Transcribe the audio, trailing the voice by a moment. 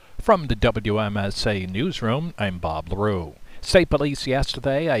From the WMSA Newsroom, I'm Bob LaRue. State Police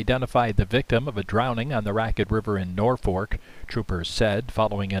yesterday identified the victim of a drowning on the Racket River in Norfolk. Troopers said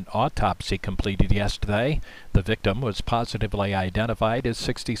following an autopsy completed yesterday, the victim was positively identified as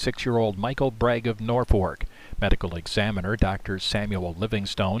 66-year-old Michael Bragg of Norfolk. Medical examiner Dr. Samuel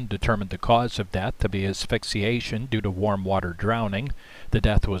Livingstone determined the cause of death to be asphyxiation due to warm water drowning. The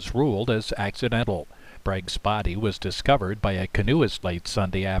death was ruled as accidental. Bragg's body was discovered by a canoeist late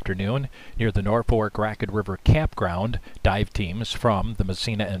Sunday afternoon near the Norfolk Racket River campground. Dive teams from the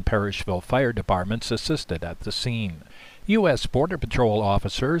Massena and Parrishville fire departments assisted at the scene. U.S. Border Patrol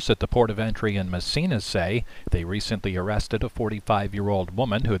officers at the port of entry in Massena say they recently arrested a 45-year-old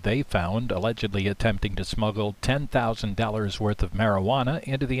woman who they found allegedly attempting to smuggle $10,000 worth of marijuana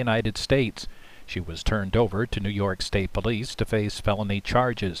into the United States. She was turned over to New York State Police to face felony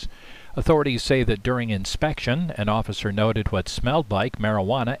charges. Authorities say that during inspection, an officer noted what smelled like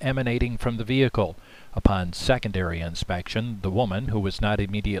marijuana emanating from the vehicle. Upon secondary inspection, the woman, who was not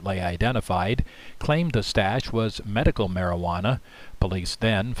immediately identified, claimed the stash was medical marijuana. Police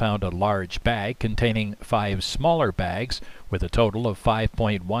then found a large bag containing 5 smaller bags with a total of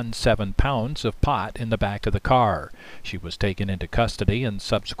 5.17 pounds of pot in the back of the car. She was taken into custody and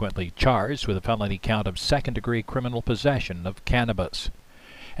subsequently charged with a felony count of second-degree criminal possession of cannabis.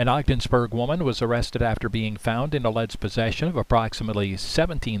 An Ogdensburg woman was arrested after being found in alleged possession of approximately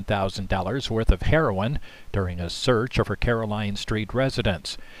 $17,000 worth of heroin during a search of her Caroline Street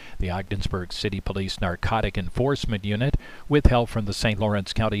residence. The Ogdensburg City Police Narcotic Enforcement Unit, with help from the St.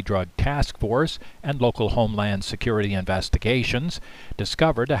 Lawrence County Drug Task Force and local Homeland Security investigations,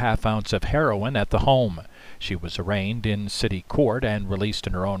 discovered a half-ounce of heroin at the home. She was arraigned in city court and released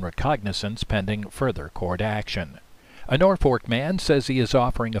in her own recognizance pending further court action. A Norfolk man says he is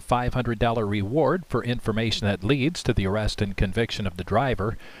offering a $500 reward for information that leads to the arrest and conviction of the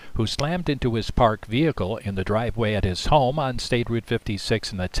driver who slammed into his parked vehicle in the driveway at his home on State Route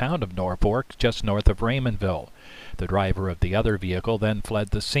 56 in the town of Norfolk, just north of Raymondville. The driver of the other vehicle then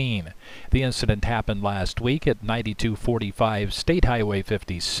fled the scene. The incident happened last week at 9245 State Highway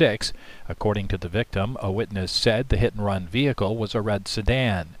 56. According to the victim, a witness said the hit-and-run vehicle was a red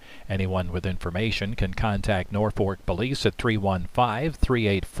sedan. Anyone with information can contact Norfolk Police at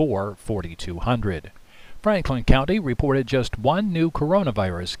 315-384-4200. Franklin County reported just 1 new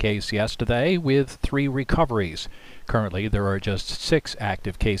coronavirus case yesterday with 3 recoveries. Currently, there are just 6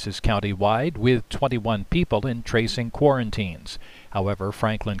 active cases countywide with 21 people in tracing quarantines. However,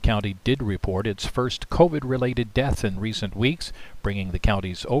 Franklin County did report its first COVID-related death in recent weeks, bringing the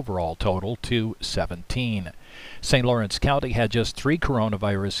county's overall total to 17. St. Lawrence County had just 3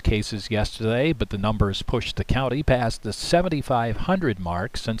 coronavirus cases yesterday, but the numbers pushed the county past the 7,500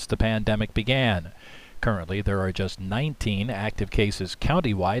 mark since the pandemic began. Currently, there are just 19 active cases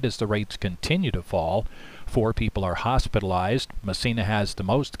countywide as the rates continue to fall. 4 people are hospitalized. Massena has the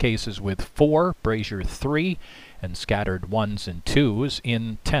most cases with 4, Brazier 3, and scattered 1s and 2s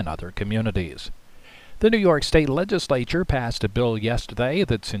in 10 other communities. The New York State Legislature passed a bill yesterday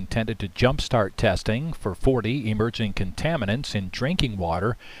that's intended to jumpstart testing for 40 emerging contaminants in drinking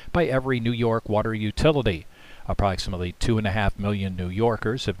water by every New York water utility. Approximately 2.5 million New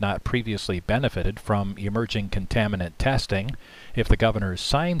Yorkers have not previously benefited from emerging contaminant testing. If the governor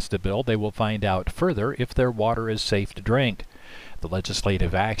signs the bill, they will find out further if their water is safe to drink. The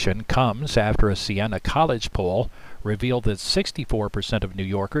legislative action comes after a Siena College poll revealed that 64% of New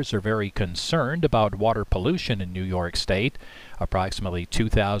Yorkers are very concerned about water pollution in New York State. Approximately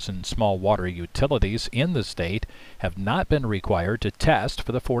 2,000 small water utilities in the state have not been required to test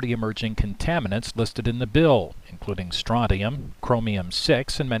for the 40 emerging contaminants listed in the bill, including strontium,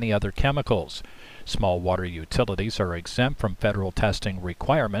 chromium-6, and many other chemicals. Small water utilities are exempt from federal testing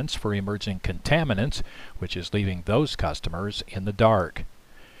requirements for emerging contaminants, which is leaving those customers in the dark.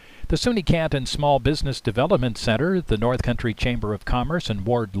 The SUNY Canton Small Business Development Center, the North Country Chamber of Commerce, and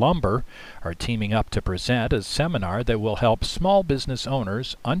Ward Lumber are teaming up to present a seminar that will help small business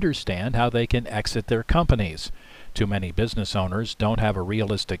owners understand how they can exit their companies. Too many business owners don't have a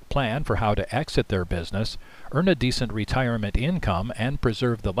realistic plan for how to exit their business, earn a decent retirement income, and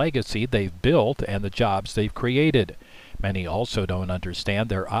preserve the legacy they've built and the jobs they've created. Many also don't understand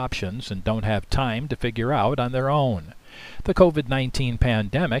their options and don't have time to figure out on their own. The COVID-19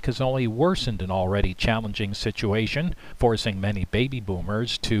 pandemic has only worsened an already challenging situation, forcing many baby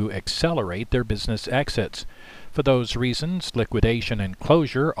boomers to accelerate their business exits. For those reasons, liquidation and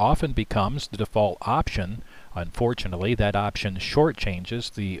closure often becomes the default option Unfortunately, that option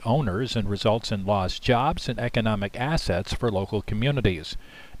shortchanges the owners and results in lost jobs and economic assets for local communities.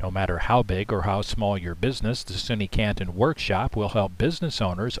 No matter how big or how small your business, the SUNY Canton Workshop will help business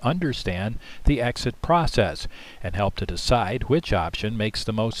owners understand the exit process and help to decide which option makes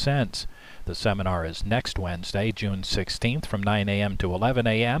the most sense. The seminar is next Wednesday, June 16th from 9 a.m. to 11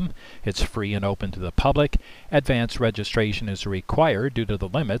 a.m. It's free and open to the public. Advanced registration is required due to the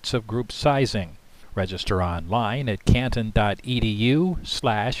limits of group sizing. Register online at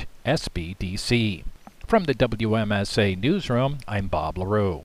canton.edu/SBDC. From the WMSA Newsroom, I'm Bob LaRue.